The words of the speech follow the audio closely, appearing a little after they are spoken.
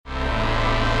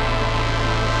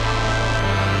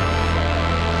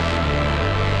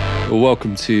Well,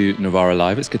 welcome to Novara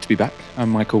Live. It's good to be back. I'm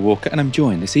Michael Walker, and I'm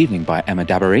joined this evening by Emma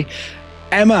Dabiri.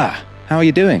 Emma, how are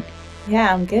you doing?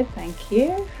 Yeah, I'm good, thank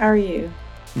you. How are you?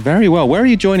 Very well. Where are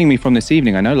you joining me from this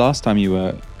evening? I know last time you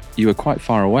were quite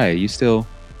far away. Are you still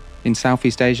in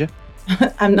Southeast Asia?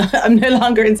 I'm no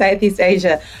longer in Southeast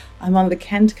Asia. I'm on the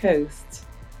Kent coast.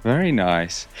 Very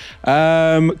nice.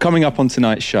 Coming up on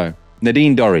tonight's show,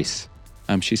 Nadine Dorries.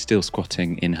 She's still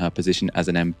squatting in her position as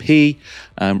an MP.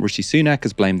 Rishi Sunak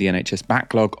has blamed the NHS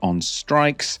backlog on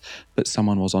strikes, but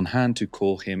someone was on hand to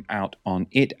call him out on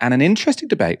it. And an interesting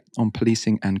debate on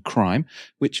policing and crime,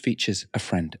 which features a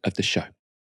friend of the show.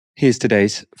 Here's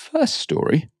today's first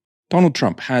story. Donald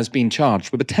Trump has been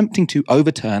charged with attempting to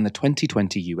overturn the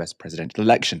 2020 US presidential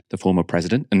election. The former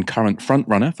president and current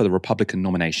frontrunner for the Republican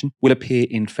nomination will appear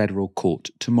in federal court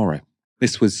tomorrow.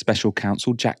 This was Special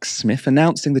Counsel Jack Smith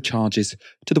announcing the charges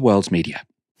to the world's media.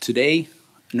 Today,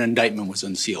 an indictment was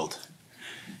unsealed,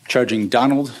 charging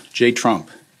Donald J.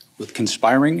 Trump with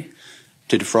conspiring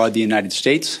to defraud the United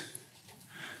States,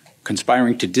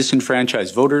 conspiring to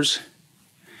disenfranchise voters,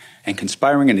 and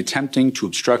conspiring and attempting to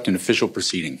obstruct an official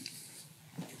proceeding.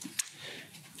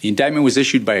 The indictment was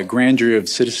issued by a grand jury of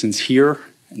citizens here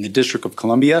in the District of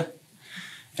Columbia,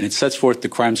 and it sets forth the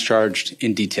crimes charged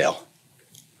in detail.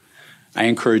 I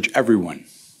encourage everyone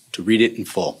to read it in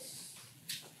full.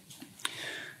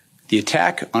 The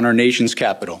attack on our nation's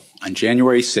capital on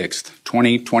January 6,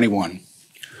 2021,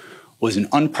 was an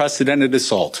unprecedented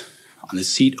assault on the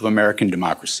seat of American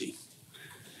democracy.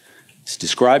 As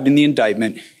described in the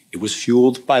indictment, it was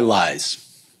fueled by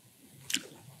lies.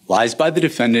 Lies by the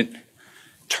defendant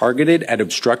targeted at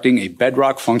obstructing a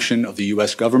bedrock function of the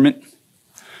U.S. government,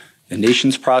 the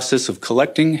nation's process of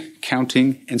collecting,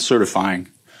 counting, and certifying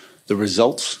the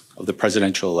results of the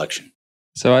presidential election.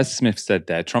 So as Smith said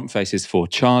there, Trump faces 4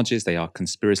 charges. They are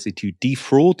conspiracy to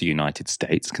defraud the United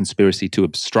States, conspiracy to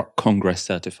obstruct Congress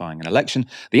certifying an election,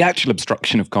 the actual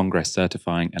obstruction of Congress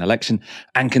certifying an election,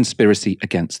 and conspiracy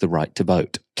against the right to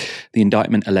vote. The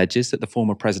indictment alleges that the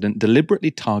former president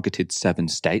deliberately targeted 7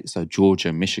 states, so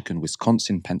Georgia, Michigan,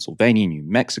 Wisconsin, Pennsylvania, New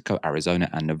Mexico, Arizona,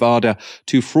 and Nevada,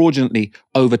 to fraudulently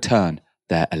overturn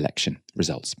their election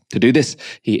results. To do this,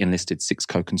 he enlisted 6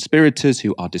 co-conspirators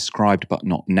who are described but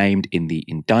not named in the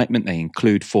indictment. They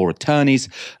include 4 attorneys,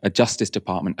 a Justice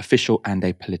Department official, and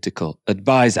a political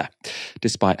advisor.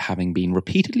 Despite having been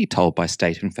repeatedly told by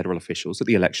state and federal officials that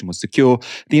the election was secure,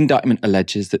 the indictment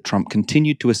alleges that Trump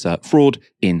continued to assert fraud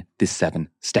in the 7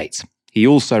 states. He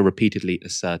also repeatedly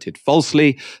asserted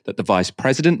falsely that the Vice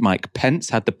President, Mike Pence,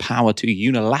 had the power to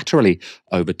unilaterally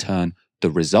overturn the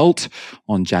result.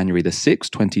 On January the 6th,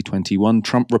 2021,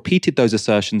 Trump repeated those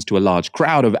assertions to a large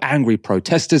crowd of angry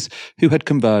protesters who had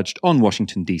converged on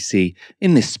Washington, D.C.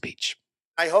 in this speech.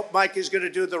 I hope Mike is going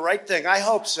to do the right thing. I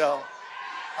hope so.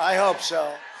 I hope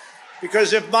so.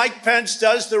 Because if Mike Pence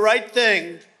does the right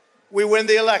thing, we win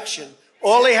the election.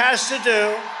 All he has to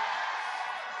do,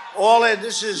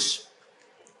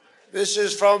 this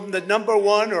is from the number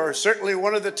one, or certainly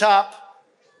one of the top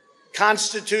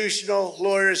constitutional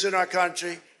lawyers in our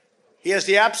country. He has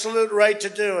the absolute right to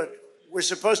do it. We're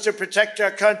supposed to protect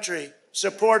our country,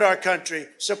 support our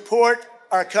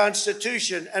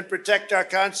Constitution, and protect our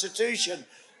Constitution.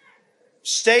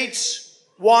 States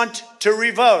want to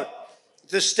revote.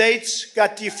 The states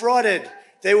got defrauded.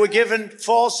 They were given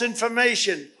false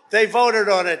information. They voted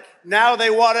on it. Now they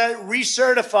want to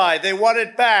recertify. They want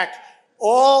it back.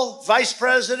 All Vice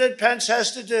President Pence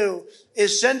has to do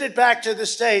is send it back to the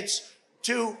states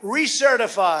to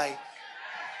recertify.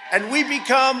 And we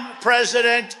become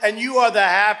president, and you are the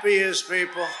happiest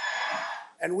people.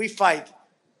 And we fight.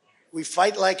 We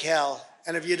fight like hell.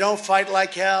 And if you don't fight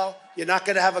like hell, you're not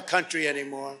going to have a country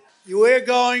anymore. We're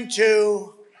going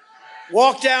to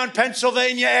walk down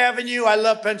Pennsylvania Avenue. I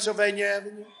love Pennsylvania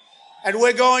Avenue. And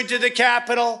we're going to the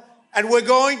Capitol, and we're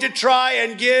going to try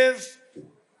and give.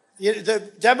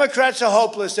 The Democrats are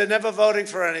hopeless. They're never voting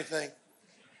for anything.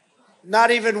 Not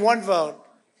even one vote.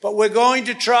 But we're going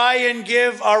to try and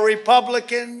give our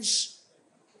Republicans,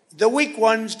 the weak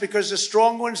ones, because the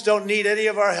strong ones don't need any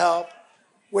of our help.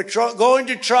 We're going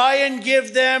to try and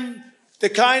give them the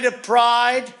kind of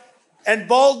pride and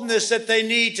boldness that they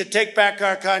need to take back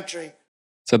our country.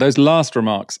 So those last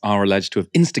remarks are alleged to have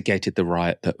instigated the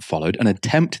riot that followed, an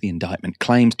attempt, the indictment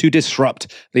claims, to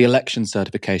disrupt the election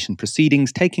certification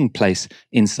proceedings taking place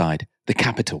inside the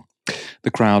Capitol. The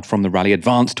crowd from the rally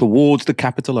advanced towards the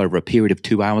Capitol over a period of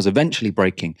 2 hours, eventually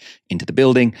breaking into the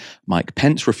building. Mike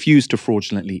Pence refused to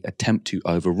fraudulently attempt to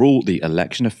overrule the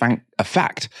election, a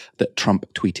fact that Trump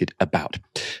tweeted about.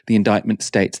 The indictment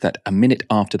states that a minute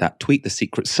after that tweet, the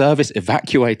Secret Service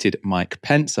evacuated Mike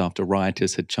Pence after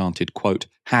rioters had chanted, quote,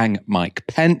 "Hang Mike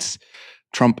Pence."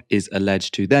 Trump is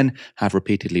alleged to then have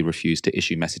repeatedly refused to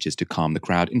issue messages to calm the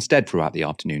crowd, instead throughout the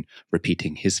afternoon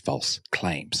repeating his false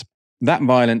claims. That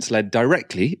violence led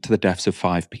directly to the deaths of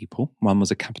 5 people. One was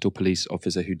a Capitol Police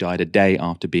officer who died a day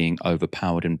after being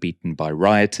overpowered and beaten by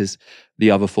rioters.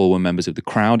 The other 4 were members of the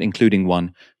crowd, including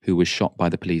one who was shot by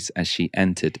the police as she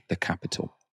entered the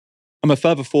Capitol. A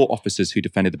further 4 officers who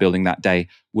defended the building that day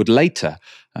would later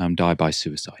die by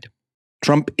suicide.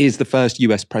 Trump is the first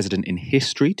US president in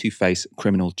history to face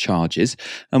criminal charges,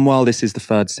 and while this is the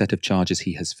 3rd set of charges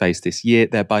he has faced this year,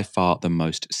 they're by far the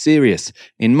most serious.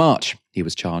 In March, he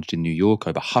was charged in New York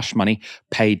over hush money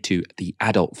paid to the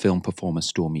adult film performer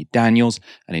Stormy Daniels,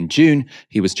 and in June,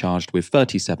 he was charged with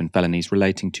 37 felonies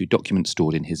relating to documents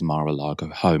stored in his Mar-a-Lago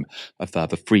home. A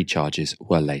further 3 charges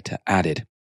were later added.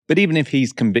 But even if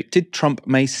he's convicted, Trump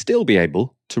may still be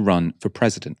able to run for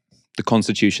president. The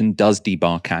Constitution does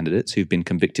debar candidates who've been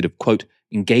convicted of, quote,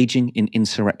 engaging in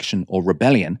insurrection or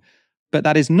rebellion, but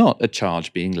that is not a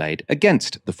charge being laid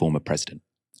against the former president.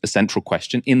 A central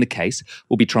question in the case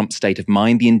will be Trump's state of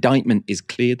mind. The indictment is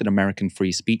clear that American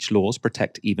free speech laws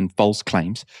protect even false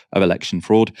claims of election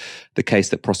fraud. The case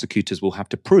that prosecutors will have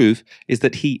to prove is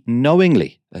that he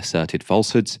knowingly asserted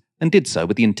falsehoods and did so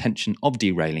with the intention of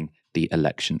derailing the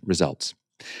election results.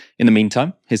 In the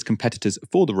meantime, his competitors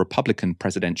for the Republican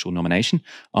presidential nomination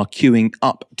are queuing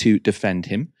up to defend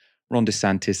him. Ron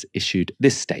DeSantis issued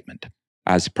this statement.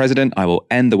 As president, I will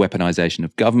end the weaponization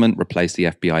of government, replace the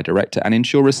FBI director, and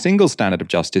ensure a single standard of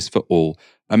justice for all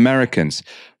Americans.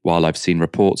 While I've seen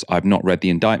reports, I've not read the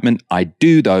indictment. I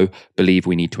do, though, believe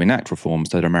we need to enact reforms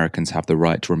so that Americans have the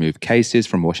right to remove cases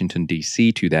from Washington,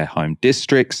 D.C. to their home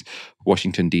districts.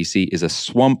 Washington, D.C. is a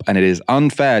swamp, and it is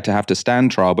unfair to have to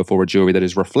stand trial before a jury that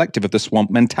is reflective of the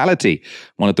swamp mentality.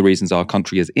 One of the reasons our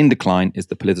country is in decline is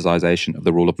the politicization of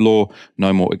the rule of law.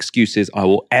 No more excuses. I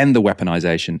will end the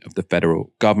weaponization of the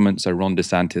federal government. So Ron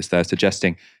DeSantis, they're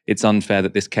suggesting it's unfair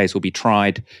that this case will be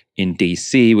tried in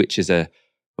D.C., which is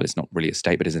it's not really a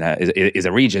state, but is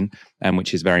a region,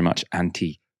 which is very much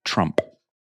anti-Trump.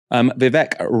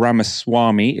 Vivek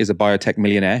Ramaswamy is a biotech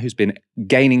millionaire who's been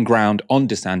gaining ground on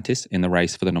DeSantis in the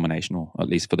race for the nomination, or at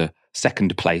least for the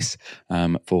second place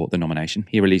for the nomination.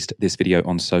 He released this video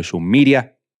on social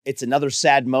media. It's another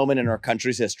sad moment in our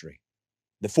country's history.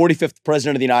 The 45th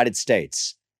president of the United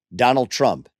States, Donald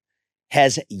Trump,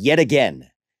 has yet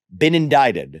again been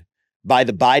indicted by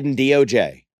the Biden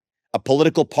DOJ, a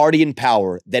political party in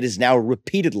power that is now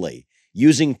repeatedly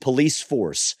using police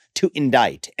force to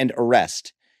indict and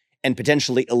arrest and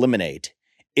potentially eliminate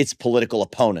its political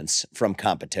opponents from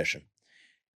competition.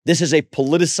 This is a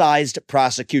politicized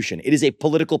prosecution. It is a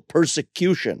political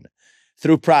persecution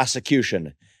through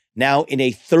prosecution, now in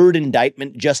a 3rd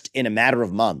indictment just in a matter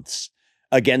of months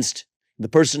against the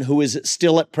person who is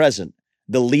still at present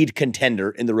the lead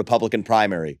contender in the Republican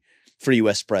primary for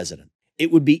U.S. president.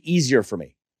 It would be easier for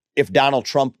me if Donald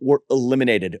Trump were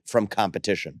eliminated from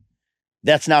competition.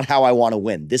 That's not how I want to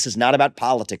win. This is not about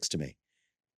politics to me.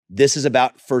 This is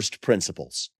about first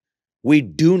principles. We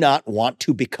do not want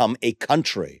to become a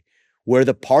country where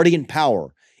the party in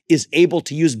power is able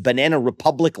to use banana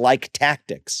republic-like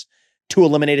tactics to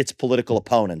eliminate its political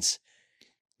opponents.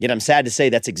 Yet I'm sad to say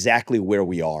that's exactly where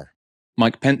we are.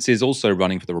 Mike Pence is also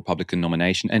running for the Republican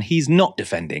nomination, and he's not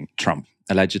defending Trump,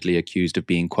 allegedly accused of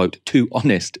being, quote, too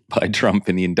honest by Trump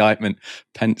in the indictment.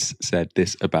 Pence said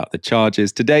this about the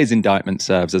charges. Today's indictment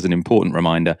serves as an important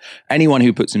reminder. Anyone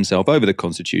who puts himself over the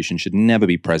Constitution should never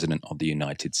be president of the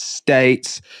United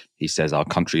States. He says our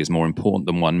country is more important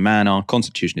than one man. Our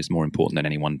Constitution is more important than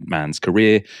any one man's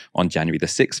career. On January the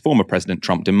 6th, former President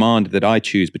Trump demanded that I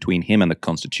choose between him and the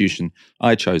Constitution.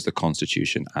 I chose the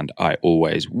Constitution, and I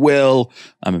always will.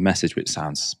 A message which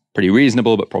sounds pretty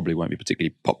reasonable, but probably won't be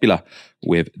particularly popular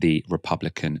with the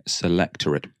Republican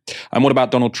selectorate. And what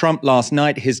about Donald Trump? Last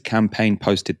night, his campaign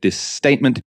posted this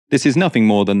statement. This is nothing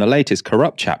more than the latest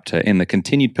corrupt chapter in the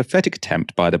continued pathetic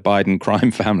attempt by the Biden crime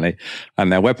family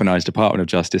and their weaponized Department of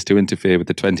Justice to interfere with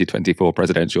the 2024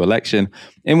 presidential election,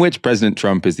 in which President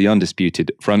Trump is the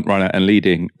undisputed frontrunner and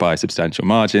leading by substantial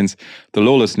margins. The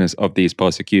lawlessness of these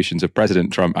prosecutions of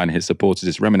President Trump and his supporters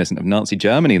is reminiscent of Nazi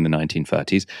Germany in the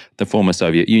 1930s, the former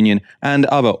Soviet Union, and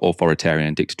other authoritarian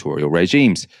and dictatorial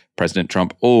regimes. President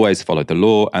Trump always followed the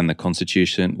law and the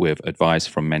Constitution with advice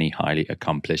from many highly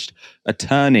accomplished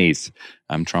attorneys.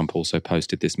 Trump also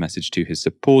posted this message to his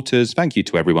supporters. Thank you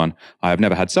to everyone. I have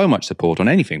never had so much support on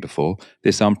anything before.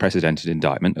 This unprecedented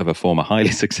indictment of a former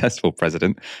highly successful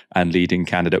president and leading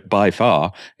candidate by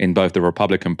far in both the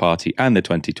Republican Party and the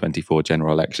 2024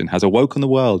 general election has awoken the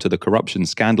world to the corruption,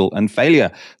 scandal, and failure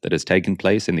that has taken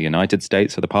place in the United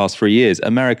States for the past 3 years.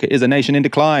 America is a nation in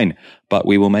decline, but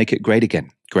we will make it great again,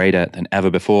 greater than ever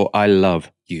before. I love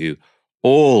you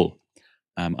all.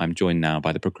 I'm joined now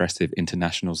by the Progressive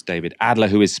International's David Adler,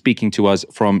 who is speaking to us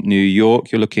from New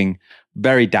York. You're looking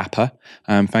very dapper.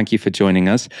 Thank you for joining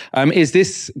us. Is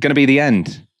this going to be the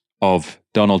end of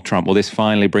Donald Trump? Will this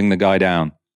finally bring the guy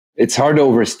down? It's hard to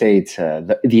overstate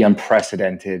the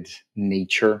unprecedented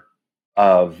nature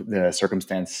of the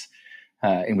circumstance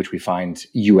in which we find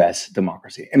U.S.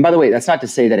 democracy. And by the way, that's not to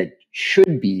say that it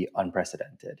should be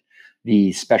unprecedented.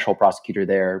 The special prosecutor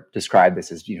there described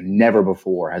this as, never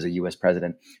before has a U.S.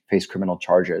 president faced criminal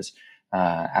charges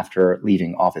after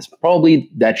leaving office. Probably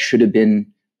that should have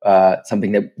been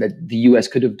something that the U.S.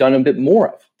 could have done a bit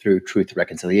more of through truth and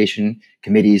reconciliation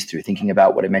committees, through thinking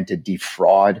about what it meant to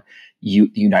defraud the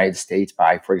United States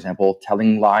by, for example,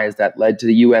 telling lies that led to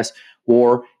the U.S.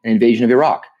 war and invasion of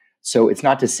Iraq. So it's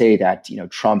not to say that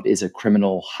Trump is a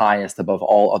criminal highest above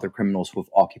all other criminals who have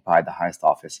occupied the highest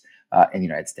office in the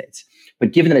United States.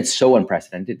 But given that it's so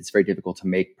unprecedented, it's very difficult to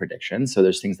make predictions. So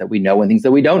there's things that we know and things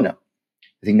that we don't know.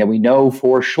 The thing that we know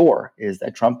for sure is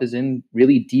that Trump is in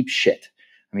really deep shit.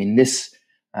 I mean,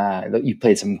 you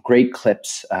played some great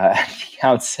clips at the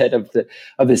outset of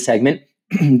the segment.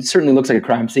 It certainly looks like a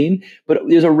crime scene, but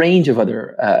there's a range of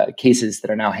other cases that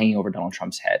are now hanging over Donald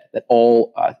Trump's head that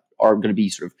all are going to be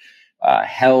sort of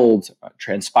held,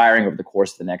 transpiring over the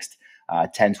course of the next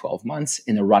 10, 12 months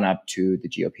in the run-up to the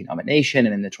GOP nomination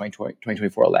and in the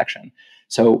 2024 election.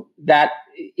 So that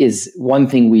is one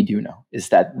thing we do know, is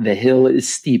that the hill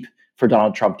is steep for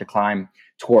Donald Trump to climb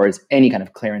towards any kind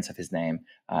of clearance of his name,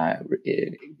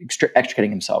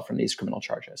 extricating himself from these criminal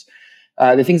charges.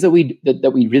 The things that we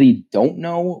really don't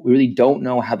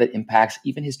know how that impacts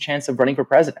even his chance of running for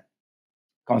president.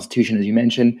 Constitution, as you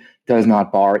mentioned, does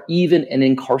not bar even an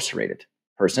incarcerated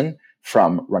person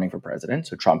from running for president.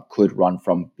 So Trump could run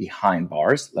from behind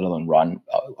bars, let alone run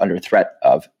under threat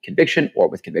of conviction or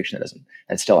with conviction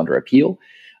that's still under appeal.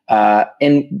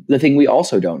 And the thing we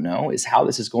also don't know is how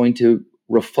this is going to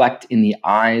reflect in the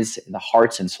eyes, in the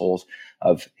hearts and souls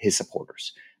of his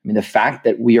supporters. I mean, the fact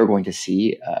that we are going to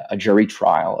see a jury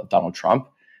trial of Donald Trump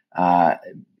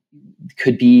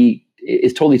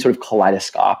is totally sort of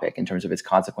kaleidoscopic in terms of its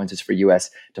consequences for U.S.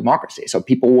 democracy. So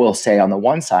people will say on the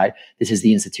one side, this is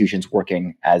the institutions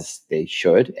working as they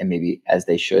should, and maybe as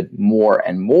they should more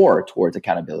and more towards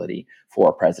accountability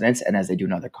for presidents, and as they do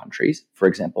in other countries. For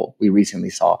example, we recently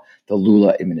saw the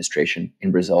Lula administration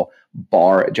in Brazil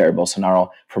bar Jair Bolsonaro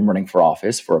from running for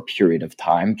office for a period of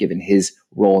time, given his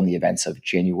role in the events of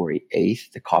January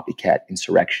 8th, the copycat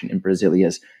insurrection in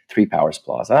Brasilia's Three Powers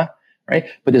Plaza, right?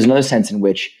 But there's another sense in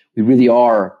which we really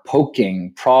are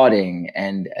poking, prodding,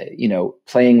 and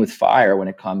playing with fire when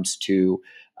it comes to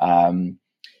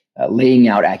laying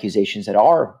out accusations that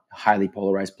are highly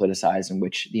polarized, politicized, in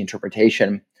which the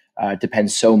interpretation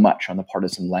depends so much on the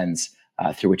partisan lens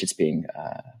through which it's being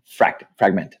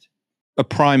fragmented. A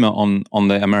primer on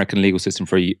the American legal system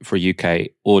for a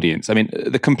UK audience. I mean,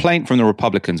 the complaint from the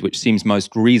Republicans, which seems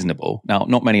most reasonable, now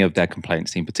not many of their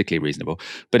complaints seem particularly reasonable,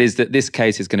 but is that this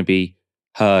case is going to be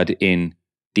heard in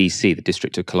DC, the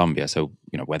District of Columbia, so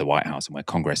where the White House and where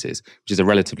Congress is, which is a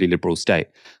relatively liberal state.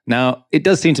 Now, it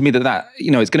does seem to me that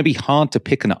it's going to be hard to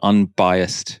pick an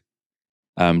unbiased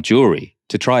jury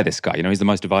to try this guy. He's the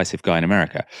most divisive guy in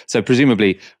America. So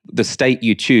presumably, the state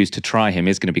you choose to try him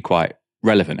is going to be quite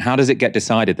relevant. How does it get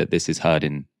decided that this is heard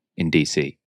in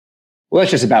DC? Well,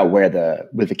 that's just about where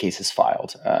the case is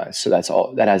filed. So that's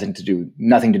all. That has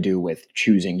nothing to do with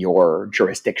choosing your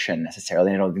jurisdiction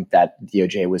necessarily. I don't think that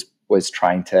DOJ was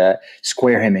trying to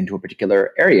square him into a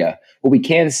particular area. What we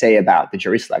can say about the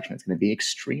jury selection is going to be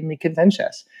extremely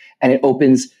contentious, and it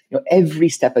opens every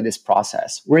step of this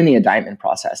process. We're in the indictment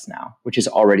process now, which is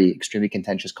already extremely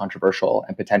contentious, controversial,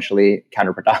 and potentially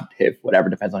counterproductive. Whatever,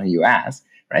 depends on who you ask.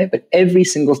 Right? But every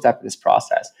single step of this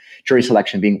process, jury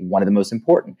selection being one of the most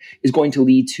important, is going to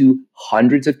lead to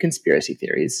hundreds of conspiracy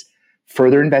theories,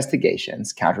 further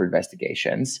investigations, counter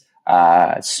investigations,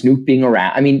 snooping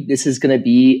around. I mean, this is going to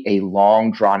be a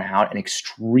long, drawn out, and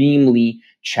extremely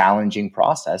challenging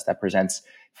process that presents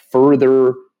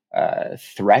further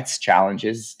threats,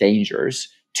 challenges, dangers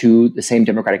to the same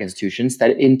democratic institutions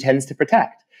that it intends to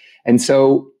protect. And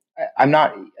so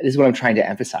this is what I'm trying to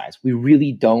emphasize. We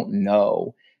really don't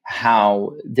know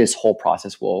how this whole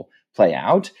process will play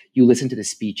out. You listen to the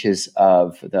speeches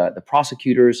of the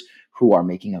prosecutors who are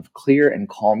making a clear and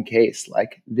calm case,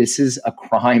 like this is a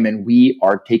crime and we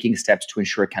are taking steps to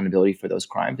ensure accountability for those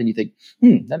crimes. And you think,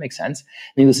 that makes sense.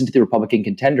 And you listen to the Republican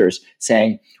contenders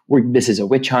saying, this is a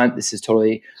witch hunt. This is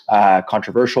totally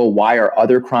controversial. Why are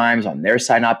other crimes on their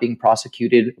side not being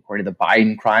prosecuted according to the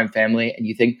Biden crime family? And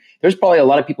you think there's probably a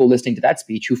lot of people listening to that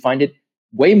speech who find it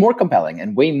way more compelling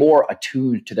and way more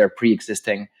attuned to their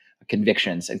pre-existing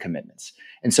convictions and commitments.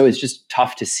 And so it's just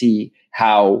tough to see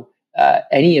how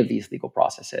any of these legal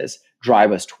processes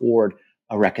drive us toward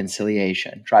a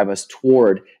reconciliation, drive us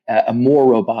toward a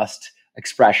more robust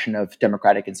expression of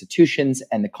democratic institutions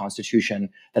and the Constitution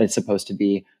that it's supposed to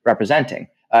be representing,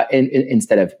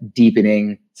 instead of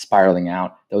deepening, spiraling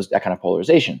out that kind of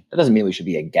polarization. That doesn't mean we should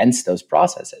be against those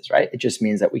processes, right? It just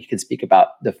means that we can speak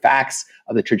about the facts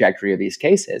of the trajectory of these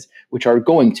cases, which are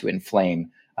going to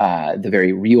inflame the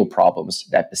very real problems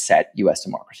that beset U.S.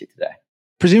 democracy today.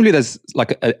 Presumably there's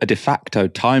like a de facto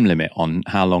time limit on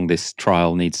how long this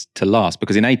trial needs to last,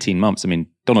 because in 18 months, I mean,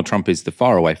 Donald Trump is the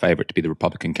faraway favorite to be the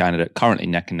Republican candidate, currently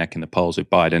neck and neck in the polls with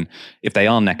Biden. If they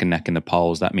are neck and neck in the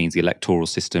polls, that means the electoral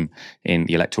system in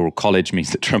the Electoral College means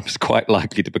that Trump is quite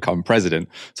likely to become president.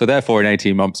 So therefore, in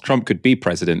 18 months, Trump could be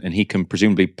president and he can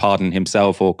presumably pardon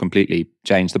himself or completely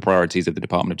change the priorities of the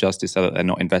Department of Justice so that they're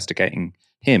not investigating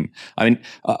him. I mean,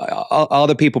 are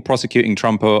the people prosecuting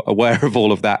Trump aware of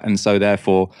all of that and so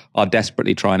therefore are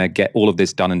desperately trying to get all of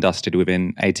this done and dusted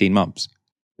within 18 months?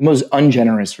 The most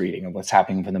ungenerous reading of what's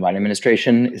happening from the Biden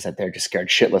administration is that they're just scared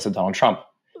shitless of Donald Trump.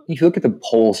 If you look at the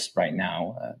polls right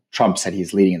now, Trump said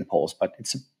he's leading in the polls, but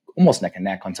it's almost neck and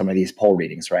neck on some of these poll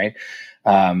readings, right?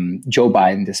 Joe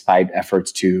Biden, despite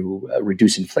efforts to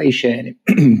reduce inflation,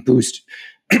 boost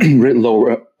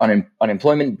lower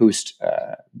unemployment, boost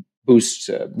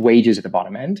wages at the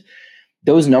bottom end,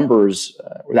 those numbers,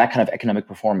 or that kind of economic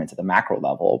performance at the macro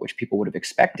level, which people would have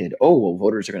expected,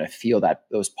 voters are going to feel that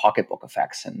those pocketbook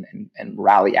effects and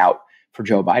rally out for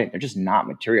Joe Biden. They're just not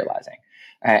materializing.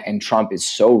 And Trump is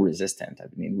so resistant. I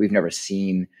mean, we've never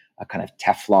seen a kind of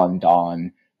Teflon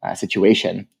Don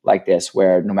situation like this,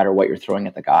 where no matter what you're throwing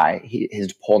at the guy,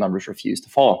 his poll numbers refuse to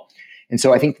fall. And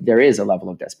so I think there is a level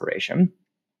of desperation.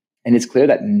 And it's clear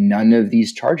that none of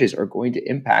these charges are going to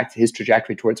impact his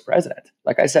trajectory towards president.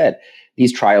 Like I said,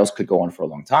 these trials could go on for a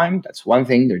long time. That's one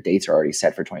thing. Their dates are already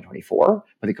set for 2024,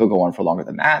 but they could go on for longer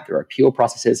than that. There are appeal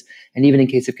processes. And even in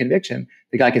case of conviction,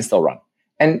 the guy can still run.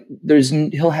 And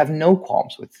he'll have no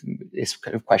qualms with this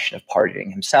kind of question of pardoning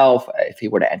himself if he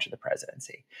were to enter the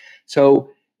presidency. So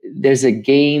there's a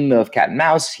game of cat and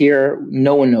mouse here.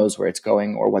 No one knows where it's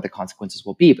going or what the consequences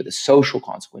will be. But the social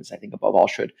consequences, I think, above all,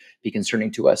 should be concerning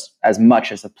to us as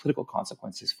much as the political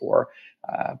consequences for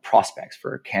prospects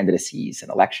for candidacies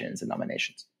and elections and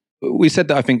nominations. We said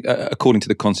that, I think, according to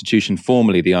the Constitution,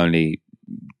 formally the only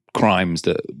crimes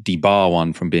that debar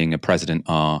one from being a president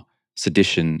are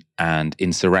sedition and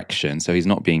insurrection. So he's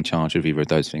not being charged with either of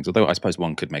those things. Although I suppose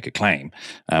one could make a claim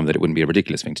that it wouldn't be a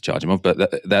ridiculous thing to charge him of, but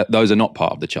those are not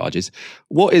part of the charges.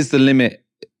 What is the limit?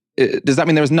 Does that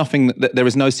mean there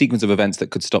is no sequence of events that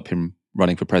could stop him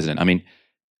running for president? I mean,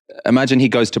 imagine he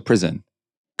goes to prison.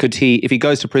 If he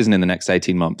goes to prison in the next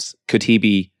 18 months, could he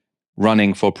be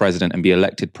running for president and be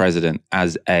elected president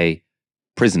as a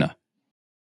prisoner?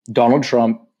 Donald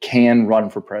Trump can run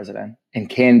for president and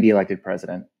can be elected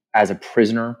president as a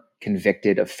prisoner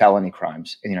convicted of felony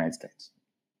crimes in the United States.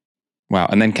 Wow.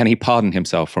 And then can he pardon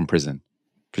himself from prison,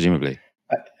 presumably?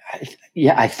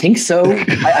 Yeah, I think so.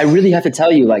 I really have to tell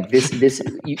you, like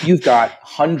you've got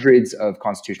hundreds of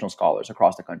constitutional scholars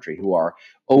across the country who are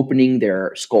opening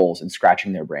their skulls and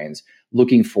scratching their brains,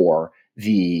 looking for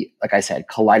the, like I said,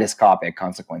 kaleidoscopic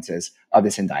consequences of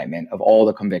this indictment, of all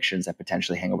the convictions that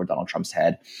potentially hang over Donald Trump's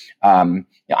head. I'm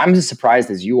as surprised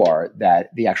as you are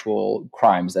that the actual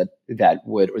crimes or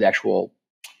the actual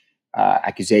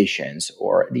accusations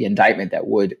or the indictment that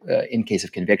would, in case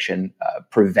of conviction,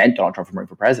 prevent Donald Trump from running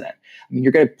for president. I mean,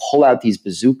 you're going to pull out these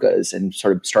bazookas and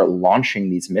sort of start launching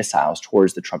these missiles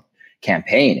towards the Trump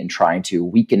campaign and trying to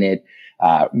weaken it,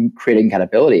 creating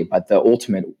accountability, but the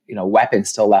ultimate, weapon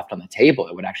still left on the table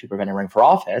that would actually prevent him running for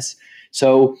office.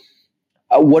 So,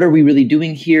 what are we really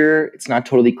doing here? It's not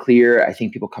totally clear. I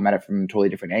think people come at it from totally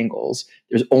different angles.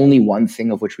 There's only one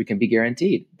thing of which we can be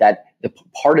guaranteed, that the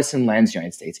partisan lens in the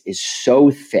United States is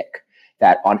so thick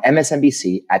that on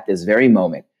MSNBC at this very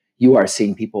moment, you are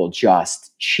seeing people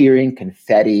just cheering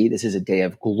confetti. This is a day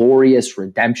of glorious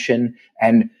redemption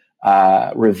and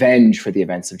revenge for the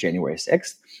events of January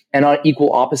 6th. And on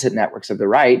equal opposite networks of the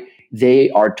right, they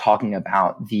are talking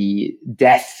about the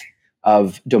death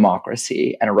of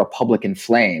democracy and a republic in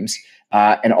flames,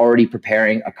 and already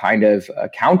preparing a kind of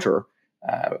counter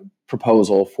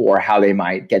proposal for how they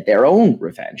might get their own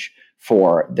revenge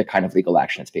for the kind of legal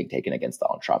action that's being taken against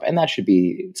Donald Trump. And that should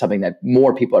be something that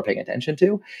more people are paying attention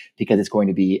to, because it's going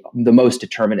to be the most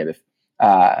determinative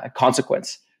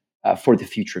consequence for the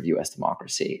future of U.S.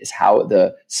 democracy, is how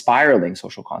the spiraling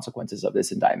social consequences of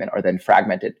this indictment are then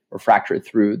fragmented or fractured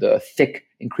through the thick,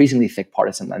 increasingly thick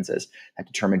partisan lenses that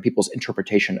determine people's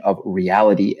interpretation of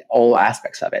reality, all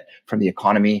aspects of it, from the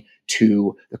economy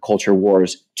to the culture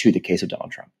wars to the case of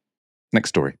Donald Trump. Next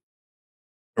story.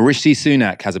 Rishi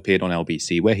Sunak has appeared on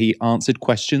LBC, where he answered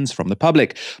questions from the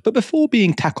public. But before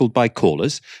being tackled by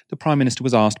callers, the Prime Minister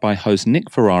was asked by host Nick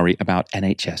Ferrari about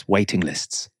NHS waiting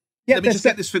lists. Yeah, let me just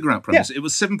get this figure out, Prime Minister. It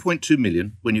was 7.2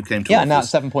 million when you came to office. Yeah, now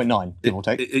it's 7.9, give or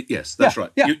take. Yes, that's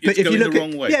right. Yeah, It's going the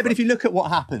wrong way. Yeah, but if you look at what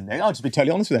happened, I'll just be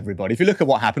totally honest with everybody. If you look at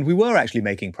what happened, we were actually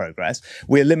making progress.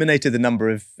 We eliminated the number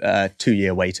of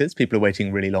 2-year waiters. People are waiting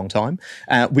a really long time.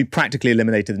 We practically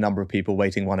eliminated the number of people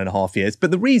waiting 1.5 years. But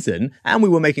the reason, and we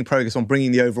were making progress on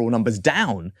bringing the overall numbers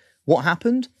down, what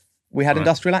happened? We had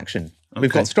industrial action. Okay.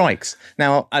 We've got strikes.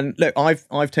 Now, and look,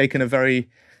 I've taken a very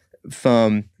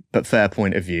firm but fair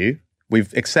point of view.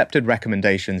 We've accepted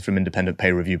recommendations from independent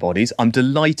pay review bodies. I'm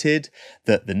delighted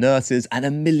that the nurses and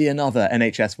 1 million other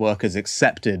NHS workers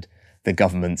accepted the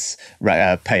government's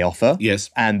pay offer. Yes.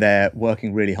 And they're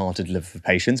working really hard to deliver for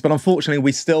patients. But unfortunately,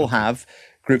 we still have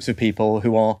groups of people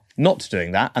who are not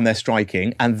doing that, and they're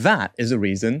striking. And that is a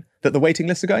reason that the waiting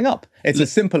lists are going up. It's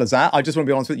as simple as that. I just want to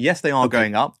be honest with you. Yes, they are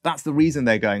going up. That's the reason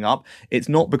they're going up. It's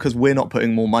not because we're not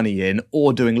putting more money in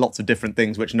or doing lots of different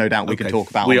things, which no doubt we can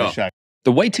talk about on the show.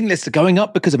 The waiting lists are going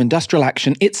up because of industrial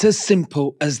action. It's as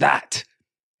simple as that.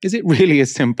 Is it really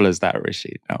as simple as that,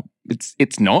 Rishi? No,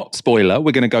 it's not. Spoiler,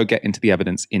 we're going to go get into the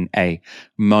evidence in a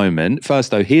moment.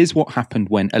 First, though, here's what happened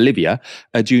when Olivia,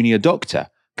 a junior doctor,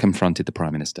 confronted the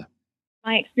Prime Minister.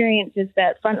 My experience is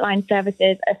that frontline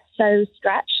services are so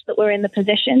stretched that we're in the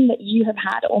position that you have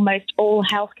had almost all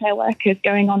healthcare workers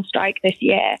going on strike this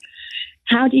year.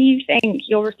 How do you think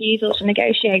your refusal to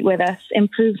negotiate with us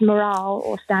improves morale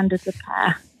or standards of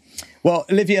care? Well,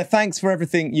 Olivia, thanks for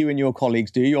everything you and your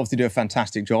colleagues do. You obviously do a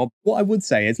fantastic job. What I would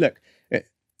say is, look,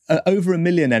 over 1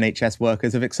 million NHS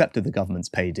workers have accepted the government's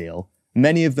pay deal.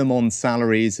 Many of them on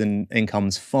salaries and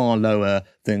incomes far lower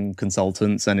than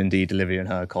consultants and indeed Olivia and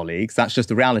her colleagues. That's just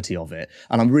the reality of it.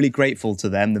 And I'm really grateful to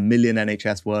them, the 1 million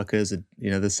NHS workers,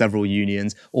 there's several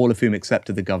unions, all of whom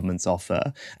accepted the government's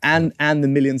offer, and the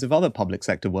millions of other public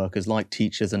sector workers like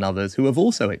teachers and others who have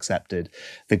also accepted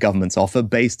the government's offer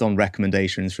based on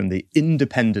recommendations from the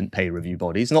independent pay review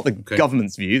bodies, not the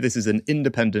government's view. This is an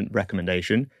independent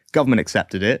recommendation. Government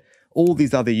accepted it. All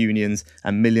these other unions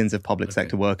and millions of public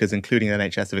sector workers, including the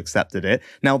NHS, have accepted it.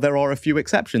 Now, there are a few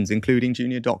exceptions, including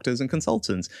junior doctors and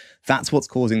consultants. That's what's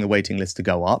causing the waiting list to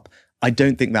go up. I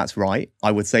don't think that's right. I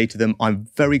would say to them, I'm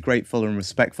very grateful and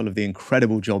respectful of the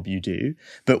incredible job you do,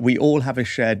 but we all have a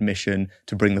shared mission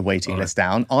to bring the waiting list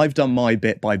down. I've done my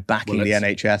bit by backing the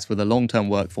NHS with a long-term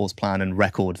workforce plan and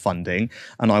record funding,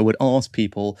 and I would ask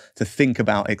people to think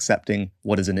about accepting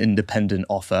what is an independent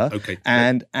offer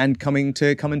and come and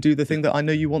do the thing that I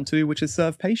know you want to do, which is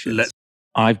serve patients.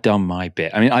 I've done my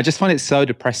bit. I mean, I just find it so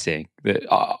depressing that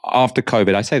after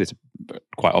COVID, I say this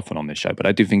quite often on this show, but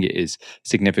I do think it is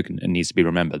significant and needs to be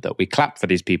remembered that we clap for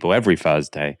these people every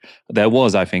Thursday. There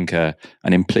was, I think, an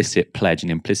implicit pledge, an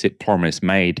implicit promise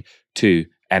made to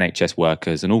NHS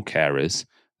workers and all carers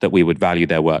that we would value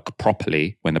their work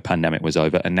properly when the pandemic was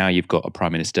over. And now you've got a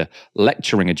Prime Minister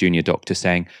lecturing a junior doctor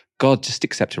saying, God, just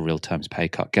accept a real terms pay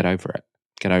cut. Get over it.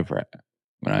 Get over it.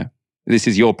 You know? This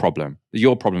is your problem.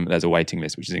 Your problem that there's a waiting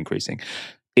list which is increasing.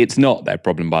 It's not their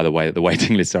problem, by the way, that the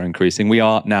waiting lists are increasing. We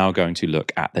are now going to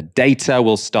look at the data.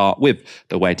 We'll start with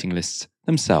the waiting lists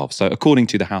themselves. So according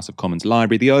to the House of Commons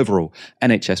Library, the overall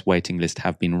NHS waiting list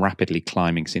have been rapidly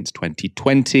climbing since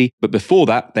 2020. But before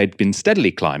that, they'd been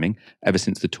steadily climbing ever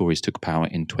since the Tories took power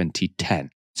in 2010.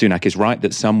 Sunak is right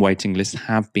that some waiting lists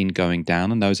have been going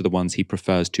down, and those are the ones he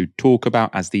prefers to talk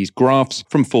about, as these graphs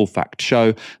from Full Fact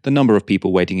show. The number of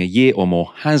people waiting a year or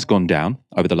more has gone down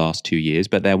over the last 2 years,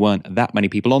 but there weren't that many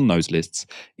people on those lists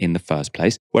in the first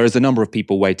place. Whereas the number of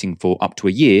people waiting for up to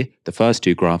a year, the first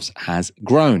two graphs, has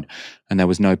grown. And there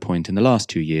was no point in the last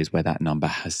 2 years where that number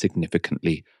has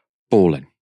significantly fallen.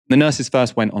 The nurses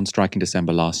first went on strike in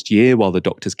December last year, while the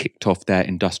doctors kicked off their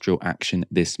industrial action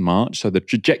this March. So the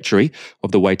trajectory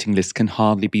of the waiting list can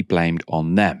hardly be blamed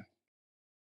on them.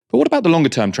 But what about the longer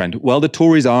term trend? Well, the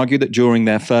Tories argue that during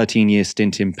their 13-year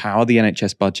stint in power, the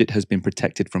NHS budget has been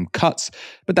protected from cuts.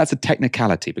 But that's a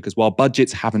technicality because while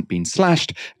budgets haven't been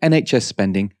slashed, NHS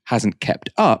spending hasn't kept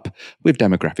up with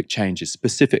demographic changes,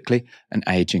 specifically an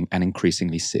ageing and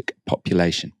increasingly sick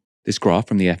population. This graph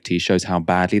from the FT shows how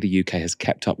badly the UK has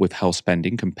kept up with health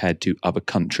spending compared to other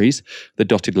countries. The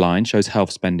dotted line shows health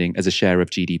spending as a share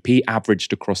of GDP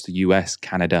averaged across the US,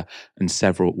 Canada, and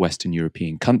several Western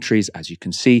European countries. As you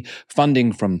can see,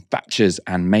 funding from Thatcher's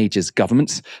and Major's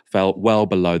governments fell well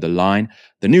below the line.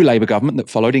 The new Labour government that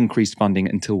followed increased funding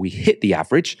until we hit the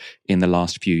average in the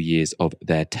last few years of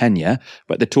their tenure.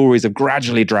 But the Tories have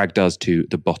gradually dragged us to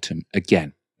the bottom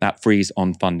again. That freeze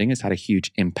on funding has had a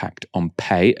huge impact on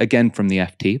pay. Again, from the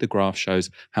FT, the graph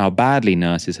shows how badly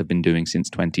nurses have been doing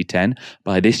since 2010.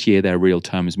 By this year, their real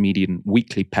terms median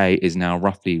weekly pay is now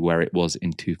roughly where it was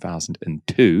in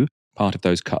 2002. Part of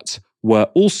those cuts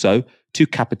were also to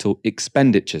capital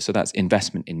expenditure. So that's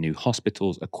investment in new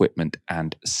hospitals, equipment,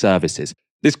 and services.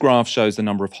 This graph shows the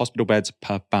number of hospital beds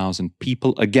per 1,000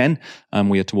 people. Again,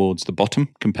 we are towards the bottom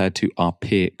compared to our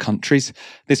peer countries.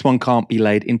 This one can't be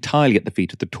laid entirely at the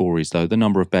feet of the Tories, though. The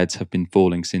number of beds have been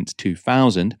falling since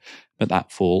 2000, but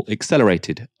that fall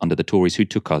accelerated under the Tories, who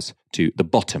took us to the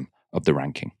bottom of the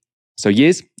ranking. So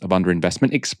years of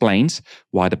underinvestment explains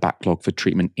why the backlog for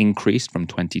treatment increased from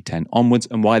 2010 onwards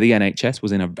and why the NHS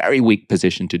was in a very weak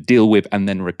position to deal with and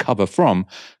then recover from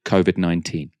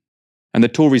COVID-19. And the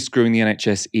Tories screwing the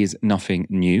NHS is nothing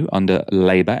new. Under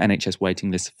Labour, NHS waiting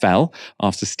lists fell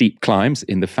after steep climbs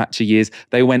in the Thatcher years.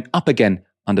 They went up again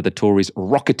under the Tories,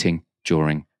 rocketing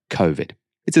during COVID.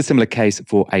 It's a similar case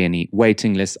for A&E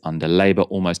waiting lists. Under Labour,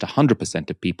 almost 100%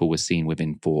 of people were seen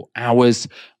within 4 hours.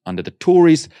 Under the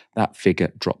Tories, that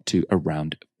figure dropped to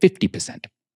around 50%.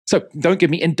 So don't give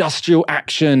me industrial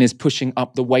action is pushing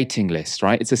up the waiting list,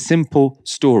 right? It's a simple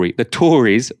story. The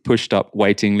Tories pushed up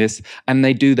waiting lists, and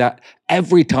they do that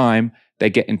every time they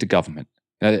get into government.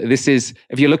 This is,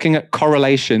 if you're looking at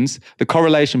correlations, the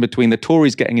correlation between the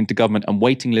Tories getting into government and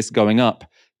waiting lists going up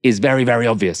is very, very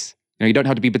obvious. You don't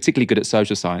have to be particularly good at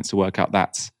social science to work out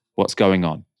that's what's going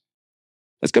on.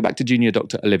 Let's go back to Junior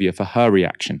Dr. Olivia for her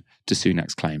reaction to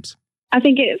Sunak's claims. I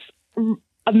think it's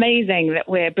amazing that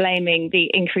we're blaming the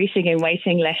increasing in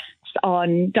waiting lists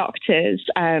on doctors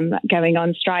going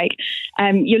on strike.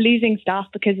 You're losing staff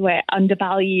because we're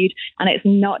undervalued, and it's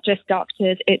not just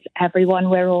doctors, it's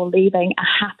everyone. We're all leaving.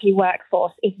 A happy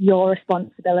workforce is your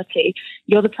responsibility.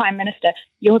 You're the Prime Minister,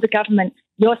 you're the government,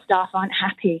 your staff aren't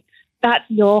happy. That's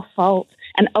your fault.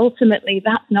 And ultimately,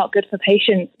 that's not good for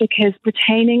patients, because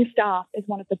retaining staff is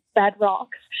one of the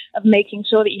bedrocks of making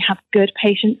sure that you have good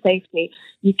patient safety.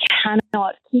 You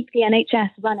cannot keep the NHS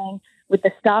running with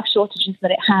the staff shortages that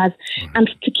it has. And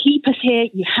to keep us here,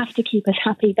 you have to keep us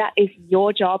happy. That is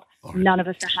your job. None of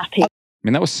us are happy. I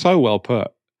mean, that was so well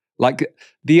put. Like,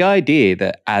 the idea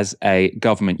that as a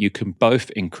government, you can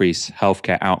both increase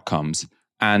healthcare outcomes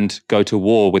and go to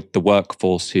war with the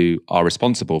workforce who are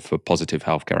responsible for positive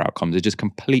healthcare outcomes is just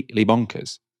completely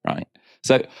bonkers, right?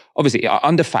 So obviously,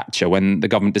 under Thatcher, when the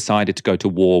government decided to go to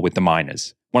war with the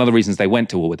miners, one of the reasons they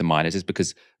went to war with the miners is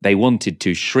because they wanted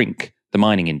to shrink the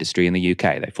mining industry in the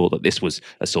UK. They thought that this was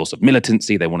a source of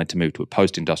militancy. They wanted to move to a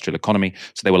post-industrial economy.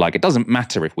 So they were like, it doesn't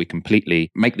matter if we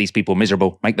completely make these people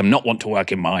miserable, make them not want to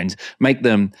work in mines, make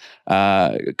them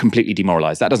completely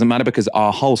demoralized. That doesn't matter because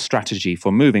our whole strategy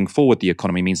for moving forward the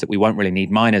economy means that we won't really need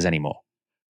miners anymore.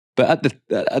 But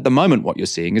at the moment, what you're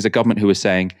seeing is a government who is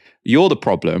saying, you're the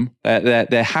problem.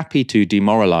 They're happy to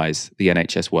demoralize the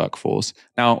NHS workforce.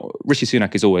 Now, Rishi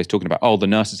Sunak is always talking about, the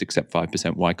nurses accept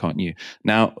 5%, why can't you?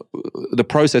 Now, the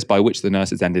process by which the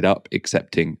nurses ended up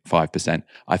accepting 5%,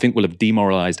 I think will have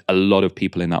demoralized a lot of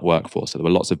people in that workforce. So there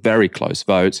were lots of very close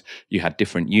votes. You had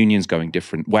different unions going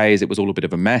different ways. It was all a bit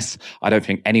of a mess. I don't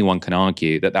think anyone can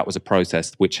argue that that was a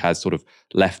process which has sort of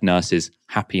left nurses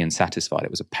happy and satisfied.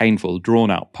 It was a painful,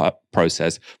 drawn-out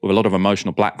process with a lot of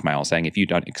emotional blackmail saying, if you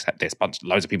don't accept this,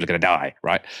 loads of people are going to die,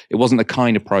 right? It wasn't the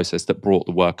kind of process that brought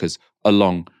the workers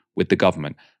along with the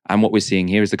government. And what we're seeing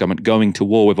here is the government going to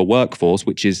war with a workforce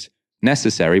which is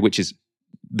necessary, which is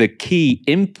the key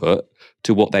input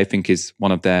to what they think is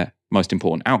one of their most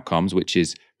important outcomes, which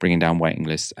is bringing down waiting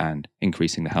lists and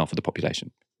increasing the health of the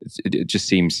population. It just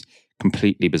seems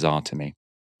completely bizarre to me.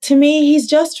 To me, he's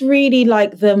just really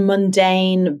like the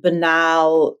mundane,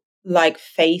 banal, like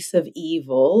face of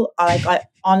evil. I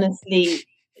honestly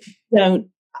don't.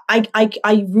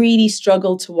 I really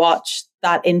struggle to watch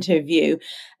that interview,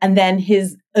 and then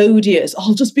his odious,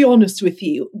 I'll just be honest with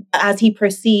you, as he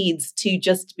proceeds to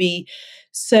just be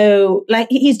so like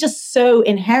he's just so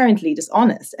inherently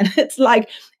dishonest. And it's like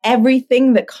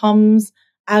everything that comes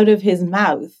out of his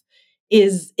mouth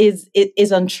is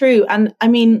untrue. And I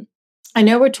mean, I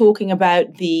know we're talking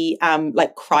about the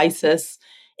like crisis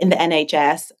in the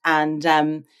NHS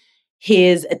and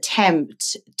his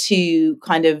attempt to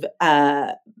kind of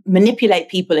manipulate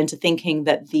people into thinking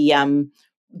that the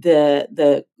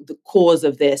cause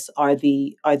of this are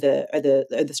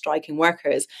the striking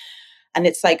workers, and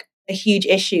it's like a huge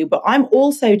issue. But I'm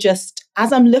also just,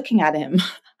 as I'm looking at him,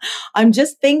 I'm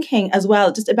just thinking as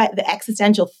well just about the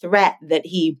existential threat that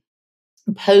he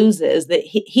poses, that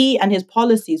he and his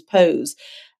policies pose,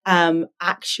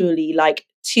 actually like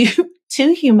to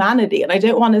humanity. And I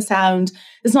don't want to sound,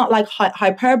 it's not like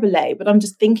hyperbole, but I'm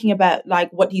just thinking about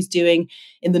like what he's doing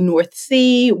in the North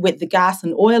Sea with the gas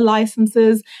and oil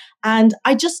licenses. And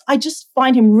I just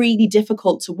find him really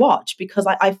difficult to watch because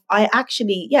I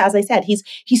actually, yeah, as I said,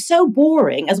 he's so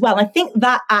boring as well. And I think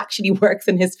that actually works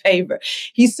in his favor.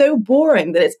 He's so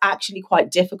boring that it's actually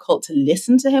quite difficult to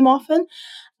listen to him often.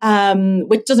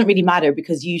 Which doesn't really matter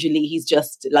because usually he's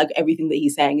just like everything that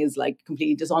he's saying is like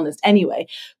completely dishonest anyway.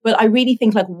 But I really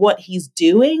think like what he's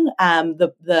doing,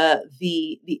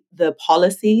 the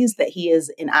policies that he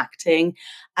is enacting,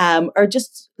 are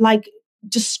just like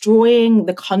destroying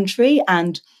the country,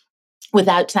 and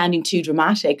without sounding too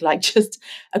dramatic, like just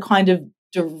a kind of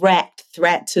direct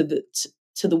threat to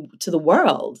the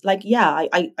world. Like, yeah,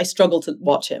 I struggle to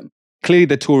watch him. Clearly,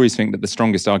 the Tories think that the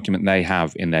strongest argument they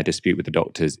have in their dispute with the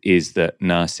doctors is that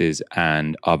nurses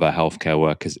and other healthcare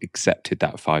workers accepted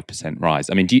that 5% rise.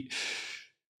 I mean,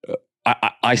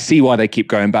 I see why they keep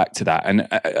going back to that. And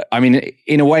I mean,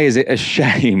 in a way, is it a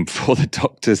shame for the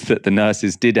doctors that the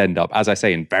nurses did end up, as I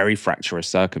say, in very fractious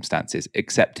circumstances,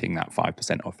 accepting that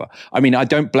 5% offer? I mean, I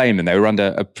don't blame them. They were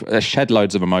under a shed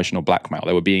loads of emotional blackmail.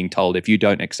 They were being told, if you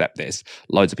don't accept this,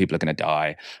 loads of people are going to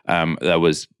die. There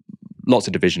was lots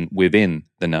of division within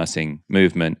the nursing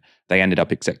movement. They ended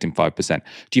up accepting 5%.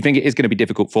 Do you think it is going to be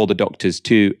difficult for the doctors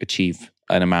to achieve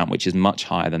an amount which is much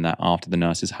higher than that after the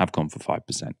nurses have gone for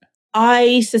 5%?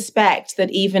 I suspect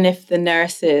that even if the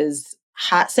nurses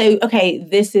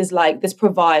this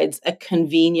provides a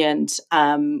convenient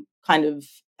kind of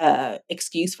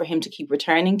excuse for him to keep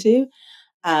returning to,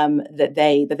 that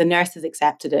the nurses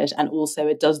accepted it, and also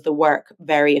it does the work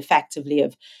very effectively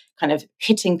of kind of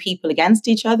pitting people against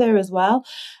each other as well.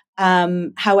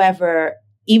 However,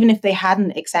 even if they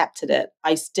hadn't accepted it,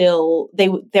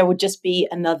 there would just be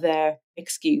another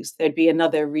excuse. There'd be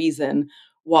another reason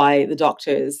why the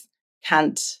doctors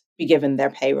can't be given their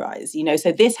pay rise.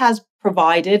 So this has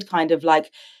provided kind of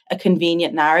like a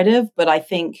convenient narrative, but I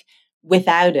think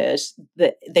without it,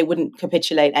 that they wouldn't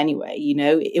capitulate anyway.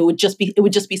 It would just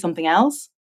be something else.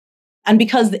 And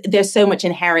because there's so much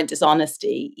inherent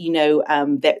dishonesty,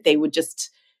 that they would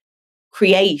just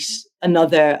create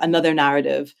another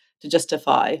narrative to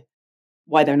justify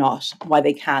why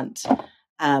they can't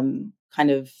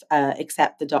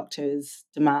accept the doctor's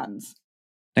demands.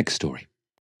 Next story.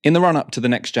 In the run-up to the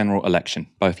next general election,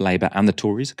 both Labour and the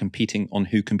Tories are competing on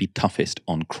who can be toughest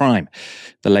on crime.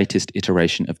 The latest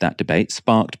iteration of that debate,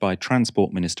 sparked by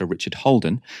Transport Minister Richard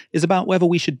Holden, is about whether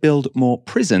we should build more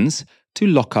prisons to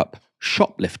lock up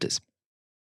shoplifters.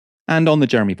 And on the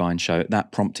Jeremy Vine show,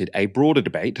 that prompted a broader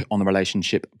debate on the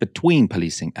relationship between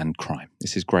policing and crime.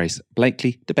 This is Grace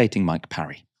Blakely debating Mike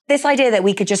Parry. This idea that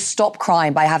we could just stop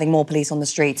crime by having more police on the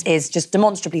streets is just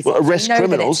demonstrably false. Well, arrest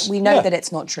criminals. We know that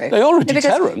it's not true. They are a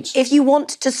deterrent. If you want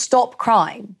to stop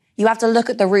crime, you have to look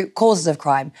at the root causes of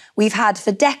crime. We've had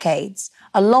for decades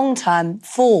a long-term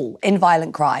fall in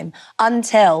violent crime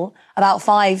until about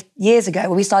 5 years ago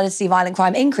when we started to see violent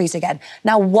crime increase again.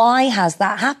 Now, why has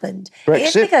that happened? Brexit.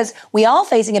 It's because we are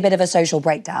facing a bit of a social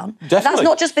breakdown. Definitely. That's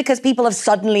not just because people have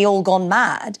suddenly all gone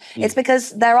mad. It's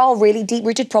because there are really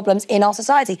deep-rooted problems in our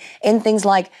society, in things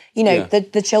like,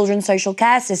 the children's social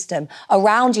care system,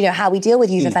 around, how we deal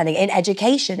with youth offending, in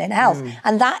education, in health.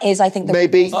 And that is, I think,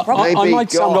 the problem. I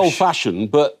might sound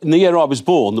old-fashioned, but in the year I was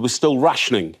born, there was still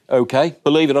rationing, OK?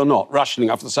 Believe it or not,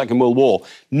 rationing after the Second World War.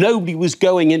 Nobody was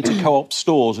going into co-op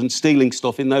stores and stealing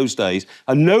stuff in those days,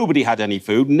 and nobody had any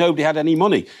food, nobody had any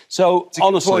money. So,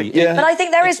 honestly... But I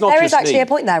think there is actually a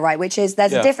point there, right, which is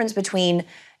there's a difference between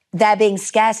there being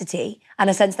scarcity and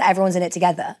a sense that everyone's in it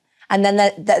together, and then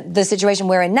the situation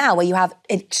we're in now, where you have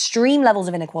extreme levels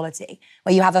of inequality,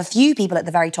 where you have a few people at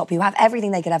the very top who have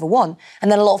everything they could ever want,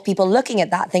 and then a lot of people looking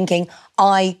at that thinking,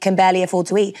 I can barely afford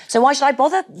to eat. So why should I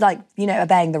bother,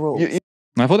 obeying the rules?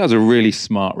 I thought that was a really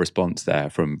smart response there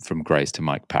from Grace to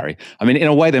Mike Parry. I mean, in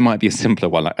a way, there might be a simpler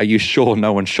one. Like, are you sure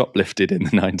no one shoplifted in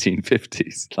the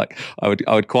 1950s? Like, I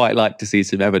would quite like to see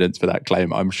some evidence for that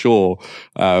claim. I'm sure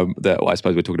that, well, I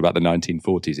suppose we're talking about the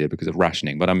 1940s here because of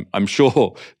rationing, but I'm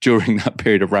sure during that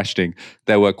period of rationing,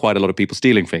 there were quite a lot of people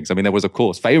stealing things. I mean, there was, of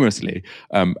course, famously,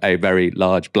 a very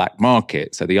large black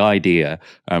market. So the idea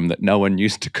that no one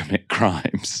used to commit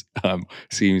crimes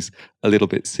seems a little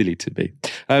bit silly to me.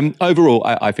 Overall,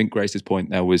 I think Grace's point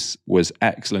there was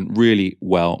excellent, really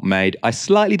well made. I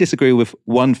slightly disagree with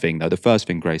one thing, though. The first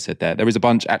thing Grace said there is a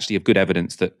bunch actually of good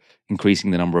evidence that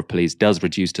increasing the number of police does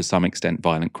reduce to some extent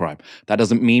violent crime. That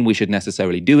doesn't mean we should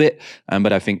necessarily do it,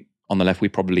 but I think on the left we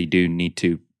probably do need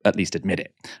to at least admit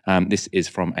it. This is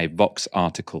from a Vox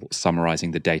article summarizing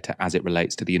the data as it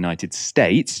relates to the United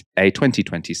States. A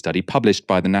 2020 study published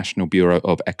by the National Bureau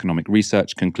of Economic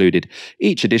Research concluded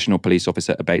each additional police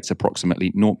officer abates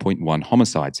approximately 0.1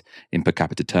 homicides. In per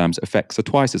capita terms, effects are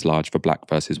twice as large for black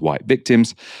versus white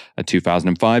victims. A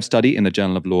 2005 study in the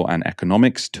Journal of Law and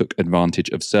Economics took advantage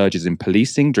of surges in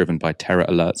policing driven by terror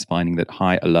alerts, finding that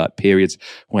high alert periods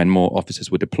when more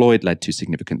officers were deployed led to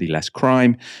significantly less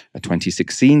crime. A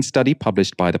 2016 study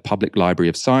published by the Public Library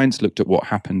of Science looked at what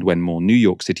happened when more New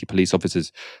York City police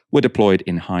officers were deployed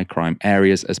in high crime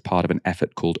areas as part of an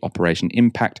effort called Operation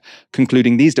Impact,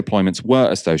 concluding these deployments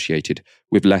were associated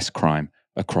with less crime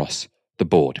across the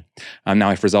board.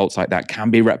 Now, if results like that can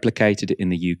be replicated in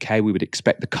the UK, we would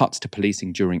expect the cuts to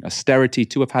policing during austerity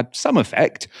to have had some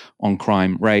effect on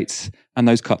crime rates. And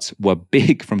those cuts were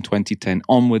big from 2010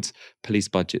 onwards. Police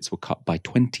budgets were cut by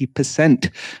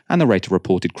 20%, and the rate of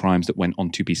reported crimes that went on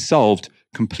to be solved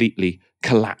completely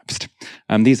collapsed.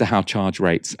 These are how charge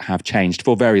rates have changed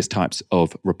for various types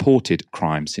of reported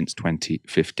crime since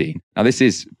 2015. Now, this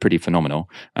is pretty phenomenal.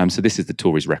 So this is the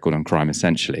Tories' record on crime,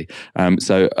 essentially.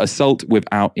 So assault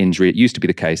without injury, it used to be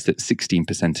the case that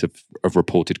 16% of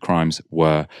reported crimes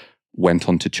went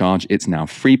on to charge. It's now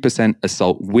 3%.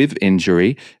 Assault with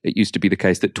injury, it used to be the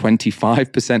case that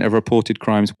 25% of reported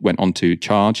crimes went on to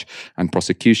charge and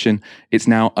prosecution. It's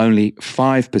now only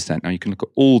 5%. Now, you can look at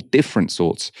all different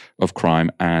sorts of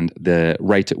crime, and the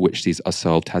rate at which these are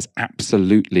solved has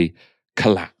absolutely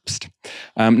collapsed.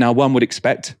 Now, one would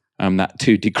expect that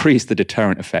to decrease the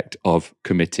deterrent effect of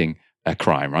committing a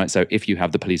crime, right? So if you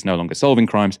have the police no longer solving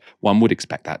crimes, one would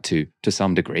expect that to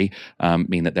some degree,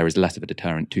 mean that there is less of a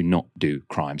deterrent to not do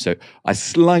crime. So I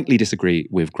slightly disagree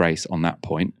with Grace on that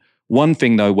point. One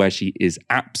thing, though, where she is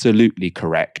absolutely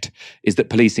correct is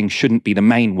that policing shouldn't be the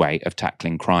main way of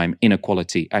tackling crime.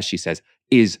 Inequality, as she says,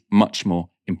 is much more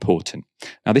important.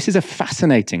 Now, this is a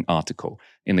fascinating article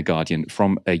in The Guardian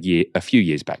from a few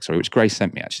years back, which Grace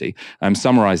sent me, actually,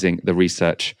 summarizing the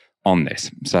research on this.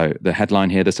 So the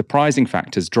headline here, the surprising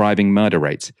factors driving murder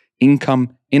rates,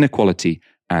 income, inequality,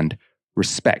 and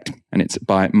respect. And it's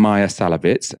by Maya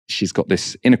Salovitz. She's got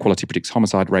this inequality predicts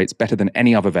homicide rates better than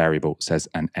any other variable, says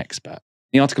an expert.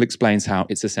 The article explains how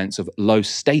it's a sense of low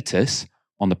status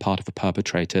on the part of the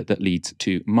perpetrator that leads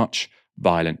to much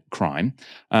violent crime.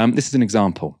 This is an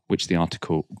example which the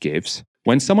article gives.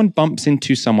 When someone bumps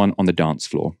into someone on the dance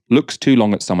floor, looks too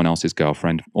long at someone else's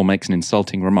girlfriend, or makes an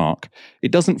insulting remark,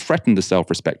 it doesn't threaten the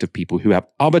self-respect of people who have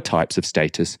other types of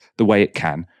status the way it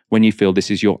can when you feel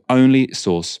this is your only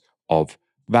source of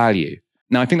value.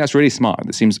 Now, I think that's really smart.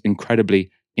 That seems incredibly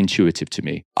intuitive to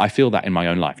me. I feel that in my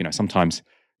own life. Sometimes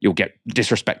you'll get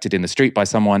disrespected in the street by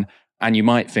someone, and you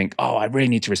might think, oh, I really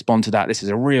need to respond to that. This is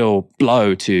a real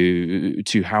blow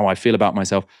to how I feel about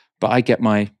myself. But I get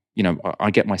my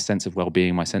sense of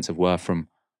well-being, my sense of worth from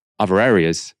other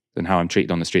areas than how I'm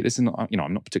treated on the street. This is not,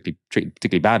 I'm not treated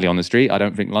particularly badly on the street. I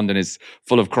don't think London is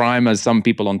full of crime, as some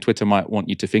people on Twitter might want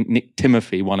you to think. Nick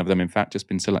Timothy, one of them, in fact, just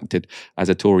been selected as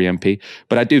a Tory MP.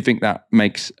 But I do think that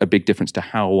makes a big difference to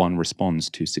how one responds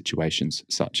to situations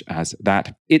such as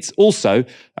that. It's also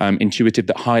intuitive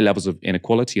that high levels of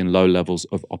inequality and low levels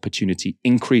of opportunity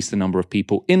increase the number of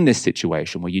people in this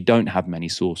situation where you don't have many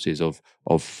sources of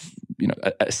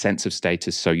a sense of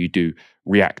status, so you do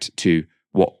react to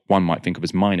what one might think of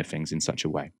as minor things in such a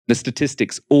way. The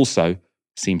statistics also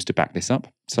seems to back this up.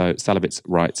 So Salovitz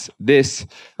writes this: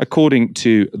 according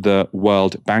to the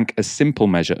World Bank, a simple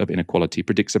measure of inequality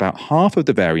predicts about half of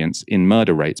the variance in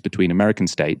murder rates between American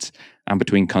states and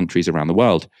between countries around the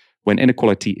world. When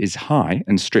inequality is high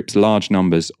and strips large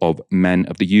numbers of men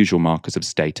of the usual markers of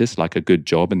status, like a good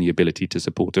job and the ability to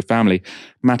support a family,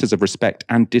 matters of respect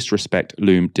and disrespect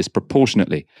loom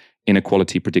disproportionately.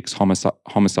 Inequality predicts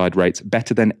homicide rates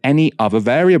better than any other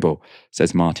variable,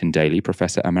 says Martin Daly,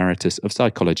 Professor Emeritus of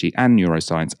Psychology and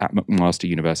Neuroscience at McMaster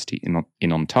University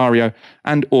in Ontario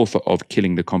and author of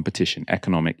Killing the Competition,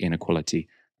 Economic Inequality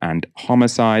and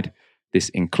Homicide. This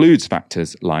includes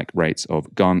factors like rates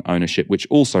of gun ownership, which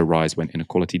also rise when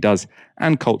inequality does,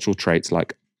 and cultural traits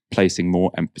like placing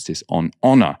more emphasis on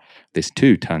honour. This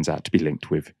too turns out to be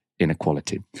linked with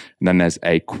inequality. And then there's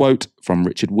a quote from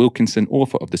Richard Wilkinson,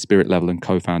 author of The Spirit Level and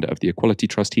co-founder of the Equality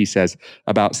Trust. He says,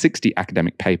 about 60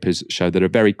 academic papers show that a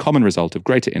very common result of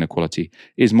greater inequality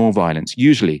is more violence,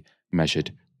 usually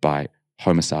measured by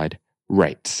homicide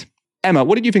rates. Emma,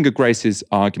 what did you think of Grace's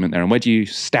argument there, and where do you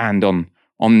stand on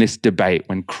this debate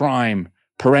when crime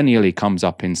perennially comes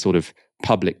up in sort of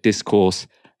public discourse?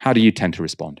 How do you tend to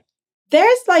respond?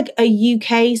 There's like a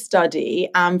UK study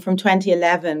from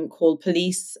 2011 called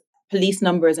Police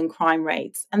Numbers and Crime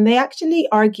Rates. And they actually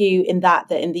argue in that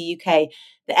in the UK,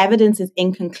 the evidence is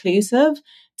inconclusive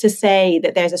to say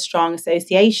that there's a strong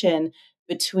association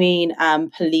between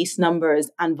police numbers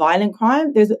and violent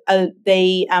crime.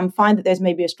 They find that there's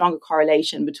maybe a stronger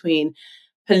correlation between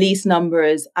police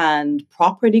numbers and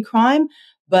property crime,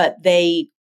 but they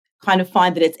kind of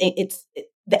find that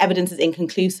the evidence is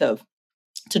inconclusive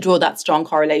to draw that strong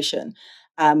correlation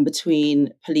between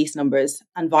police numbers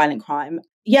and violent crime.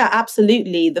 Yeah,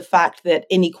 absolutely. The fact that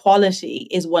inequality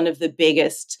is one of the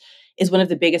biggest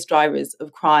drivers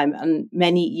of crime. And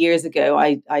many years ago,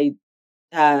 I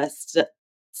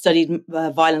studied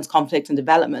violence, conflict, and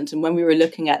development. And when we were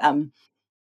looking at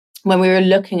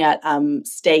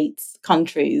states,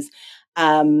 countries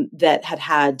that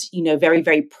had very,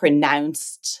 very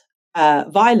pronounced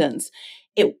violence,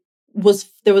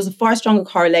 there was a far stronger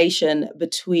correlation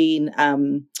between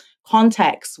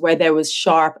contexts where there was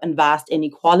sharp and vast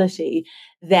inequality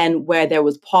than where there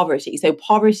was poverty. So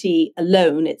poverty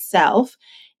alone itself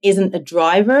isn't a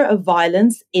driver of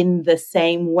violence in the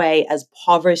same way as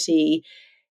poverty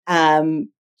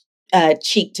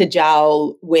cheek to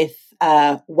jowl with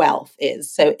wealth is.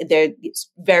 So there's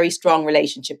very strong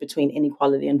relationship between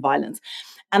inequality and violence.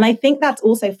 And I think that's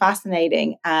also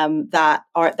fascinating, that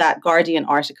Guardian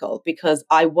article, because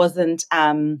I've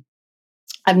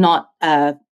not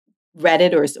read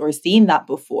it or seen that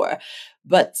before,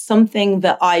 but something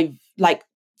that I've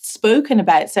spoken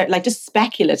about, so just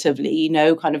speculatively,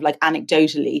 kind of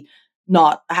anecdotally,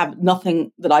 I have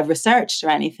nothing that I've researched or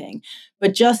anything,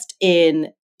 but just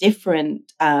in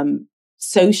different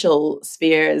social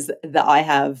spheres that I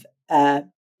have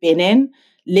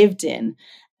lived in,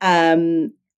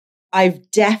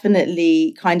 I've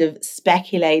definitely kind of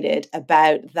speculated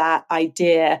about that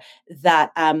idea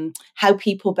that how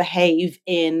people behave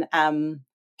in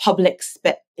public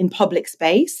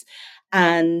space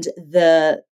and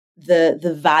the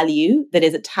value that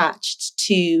is attached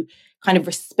to kind of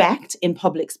respect in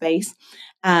public space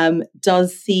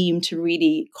does seem to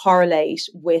really correlate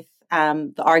with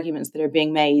the arguments that are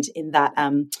being made in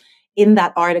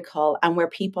that article, and where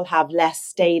people have less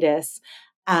status.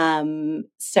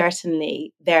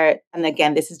 Certainly there, and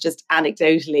again, this is just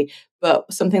anecdotally,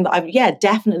 but something that I've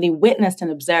definitely witnessed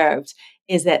and observed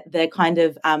is that the kind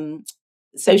of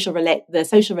social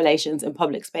relations in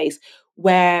public space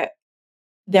where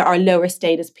there are lower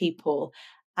status people,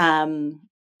 I've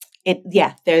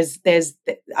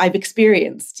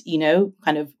experienced,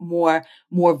 kind of more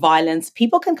violence.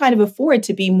 People can kind of afford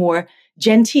to be more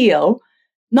genteel,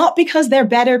 not because they're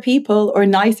better people or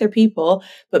nicer people,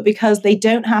 but because they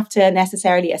don't have to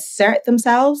necessarily assert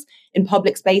themselves in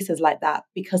public spaces like that,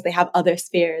 because they have other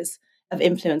spheres of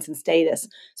influence and status.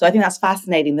 So I think that's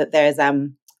fascinating that there's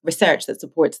research that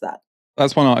supports that.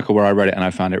 That's one article where I read it and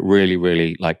I found it really,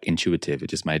 really intuitive. It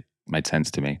just made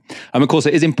sense to me. Of course,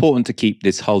 it is important to keep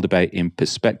this whole debate in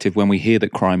perspective. When we hear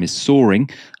that crime is soaring,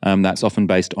 that's often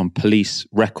based on police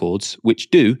records, which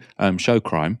do show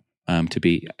crime to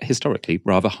be historically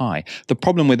rather high. The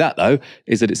problem with that, though,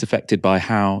 is that it's affected by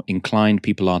how inclined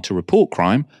people are to report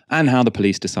crime and how the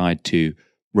police decide to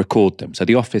record them. So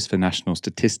the Office for National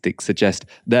Statistics suggests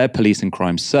their police and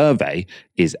crime survey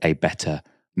is a better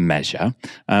measure.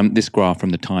 This graph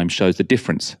from the Times shows the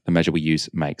difference the measure we use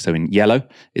makes. So in yellow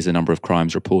is the number of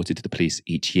crimes reported to the police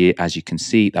each year. As you can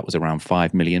see, that was around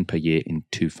 5 million per year in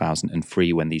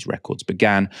 2003 when these records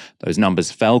began. Those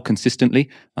numbers fell consistently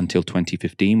until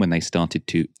 2015 when they started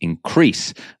to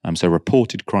increase. So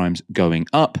reported crimes going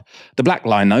up. The black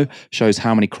line, though, shows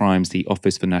how many crimes the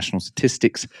Office for National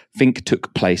Statistics think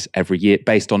took place every year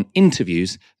based on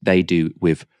interviews they do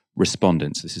with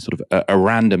respondents. This is sort of a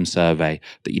random survey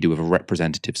that you do with a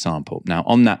representative sample. Now,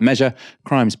 on that measure,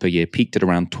 crimes per year peaked at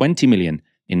around 20 million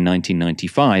in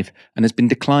 1995 and has been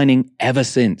declining ever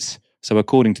since. So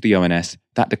according to the ONS,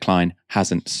 that decline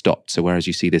hasn't stopped. So whereas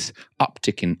you see this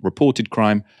uptick in reported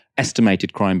crime,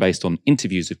 estimated crime based on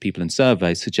interviews of people and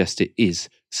surveys suggest it is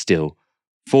still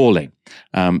falling.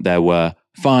 There were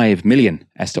 5 million,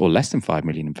 or less than 5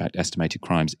 million, in fact, estimated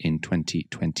crimes in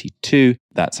 2022.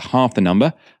 That's half the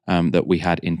number that we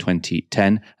had in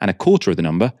 2010 and a quarter of the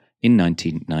number in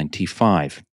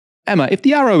 1995. Emma, if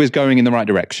the arrow is going in the right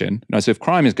direction, so if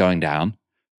crime is going down,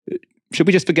 should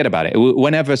we just forget about it?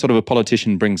 Whenever sort of a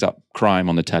politician brings up crime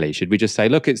on the telly, should we just say,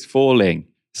 look, it's falling,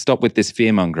 stop with this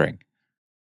fear-mongering?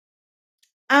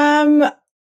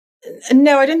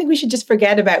 No, I don't think we should just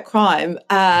forget about crime.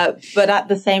 But at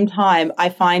the same time, I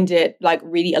find it like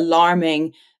really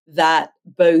alarming that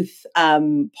both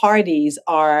parties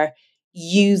are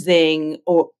using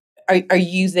are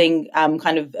using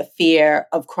kind of a fear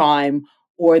of crime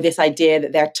or this idea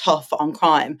that they're tough on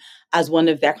crime as one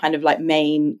of their kind of like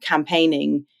main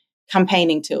campaigning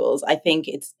tools. I think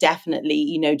it's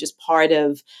definitely, just part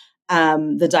of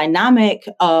the dynamic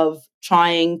of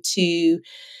trying to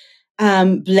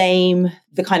blame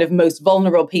the kind of most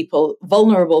vulnerable people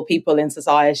in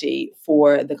society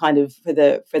for the kind of for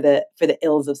the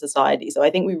ills of society. So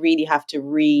I think we really have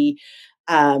to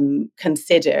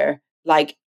consider how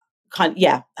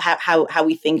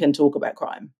we think and talk about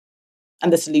crime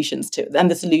and the solutions to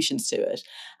it.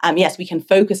 Yes, we can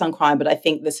focus on crime, but I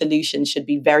think the solution should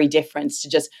be very different to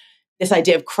just this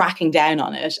idea of cracking down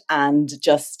on it and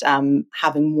just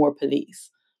having more police.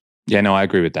 Yeah, no, I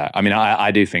agree with that. I mean,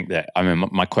 I do think that,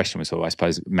 my question was sort of, I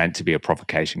suppose, meant to be a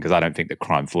provocation because I don't think that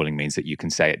crime falling means that you can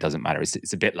say it doesn't matter.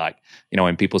 It's a bit like,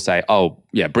 when people say, oh,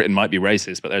 yeah, Britain might be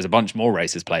racist, but there's a bunch more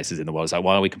racist places in the world. It's like,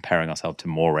 why are we comparing ourselves to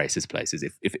more racist places?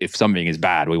 If something is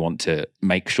bad, we want to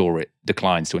make sure it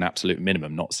declines to an absolute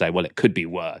minimum, not say, well, it could be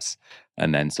worse,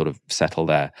 and then sort of settle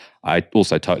there. I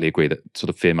also totally agree that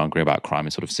sort of fear-mongering about crime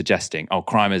and sort of suggesting, oh,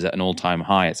 crime is at an all-time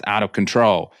high, it's out of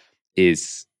control,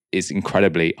 is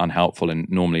incredibly unhelpful and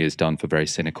normally is done for very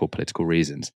cynical political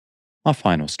reasons. Our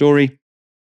final story.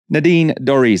 Nadine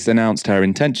Dorries announced her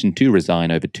intention to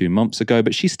resign over 2 months ago,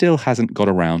 but she still hasn't got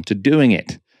around to doing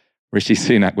it. Rishi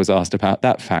Sunak was asked about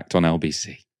that fact on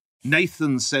LBC.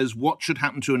 Nathan says, what should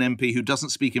happen to an MP who doesn't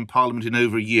speak in Parliament in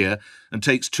over a year and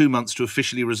takes 2 months to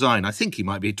officially resign? I think he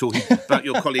might be talking about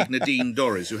your colleague Nadine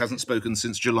Dorries, who hasn't spoken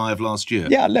since July of last year.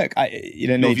 Yeah, look,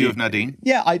 your view of Nadine?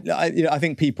 Yeah, I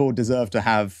think people deserve to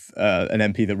have an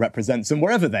MP that represents them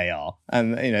wherever they are.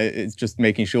 And, it's just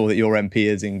making sure that your MP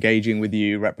is engaging with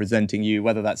you, representing you,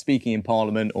 whether that's speaking in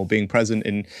Parliament or being present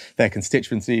in their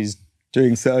constituencies,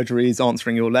 doing surgeries,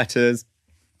 answering your letters.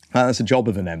 That's a job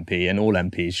of an MP, and all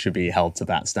MPs should be held to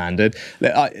that standard.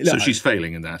 So she's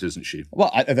failing in that, isn't she?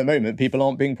 Well, at the moment, people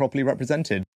aren't being properly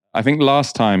represented. I think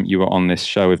last time you were on this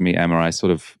show with me, Emma, I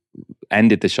sort of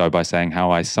ended the show by saying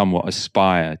how I somewhat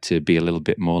aspire to be a little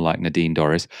bit more like Nadine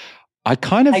Dorries. I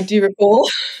do recall.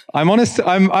 I'm on a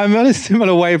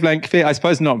similar wavelength. I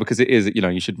suppose not, because it is,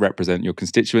 you should represent your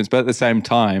constituents. But at the same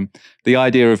time, the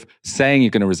idea of saying you're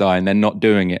going to resign, then not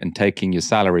doing it and taking your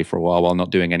salary for a while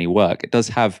not doing any work, it does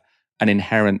have an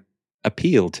inherent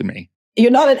appeal to me.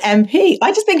 You're not an MP.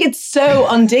 I just think it's so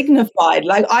undignified.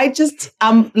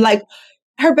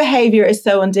 Her behavior is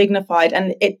so undignified.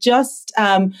 And it's just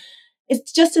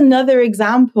another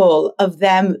example of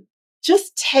them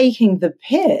just taking the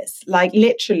piss,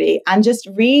 literally, and just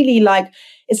really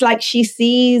it's like she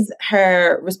sees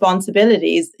her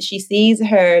responsibilities, she sees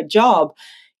her job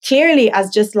clearly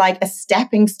as just like a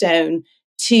stepping stone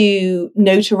to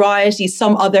notoriety,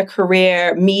 some other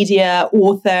career, media,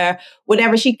 author,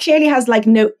 whatever. She clearly has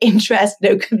no interest,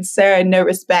 no concern, no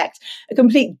respect, a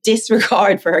complete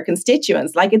disregard for her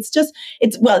constituents.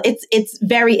 It's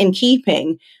very in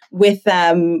keeping with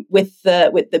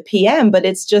the PM, but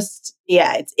it's just,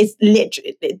 it's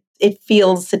literally, it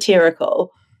feels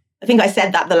satirical. I think I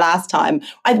said that the last time.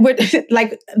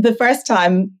 The first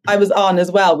time I was on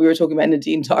as well, we were talking about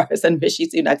Nadine Dorries and Rishi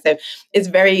Sunak. So it's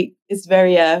very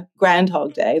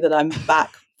Groundhog Day that I'm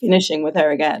back finishing with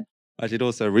her again. I should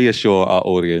also reassure our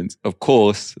audience, of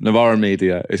course, Novara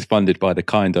Media is funded by the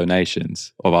kind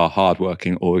donations of our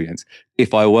hardworking audience.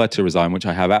 If I were to resign, which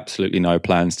I have absolutely no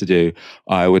plans to do,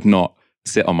 I would not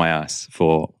sit on my ass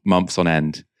for months on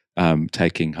end,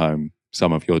 taking home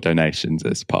some of your donations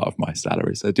as part of my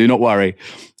salary. So do not worry.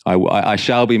 I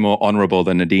shall be more honourable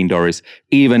than Nadine Dorries,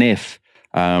 even if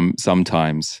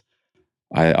sometimes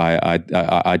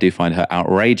I do find her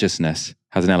outrageousness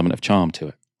has an element of charm to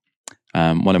it.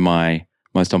 One of my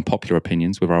most unpopular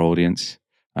opinions with our audience,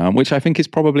 which I think is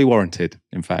probably warranted,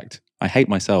 in fact. I hate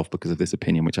myself because of this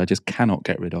opinion, which I just cannot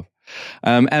get rid of.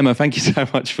 Emma, thank you so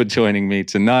much for joining me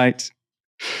tonight.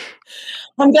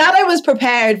 I'm glad I was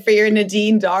prepared for your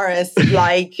Nadine Dorries,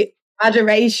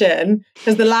 adoration,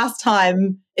 because the last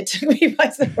time it took me by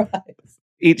surprise.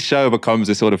 Each show becomes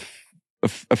a sort of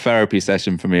a therapy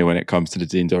session for me when it comes to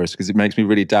Nadine Dorries, because it makes me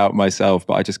really doubt myself,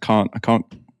 but I just can't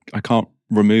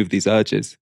remove these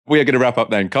urges. We are going to wrap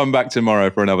up then. Come back tomorrow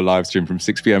for another live stream from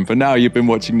 6 p.m. For now, you've been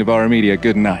watching Novara Media.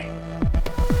 Good night.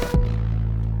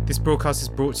 This broadcast is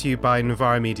brought to you by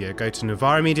Novara Media. Go to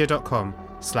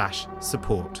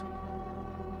novaramedia.com/support.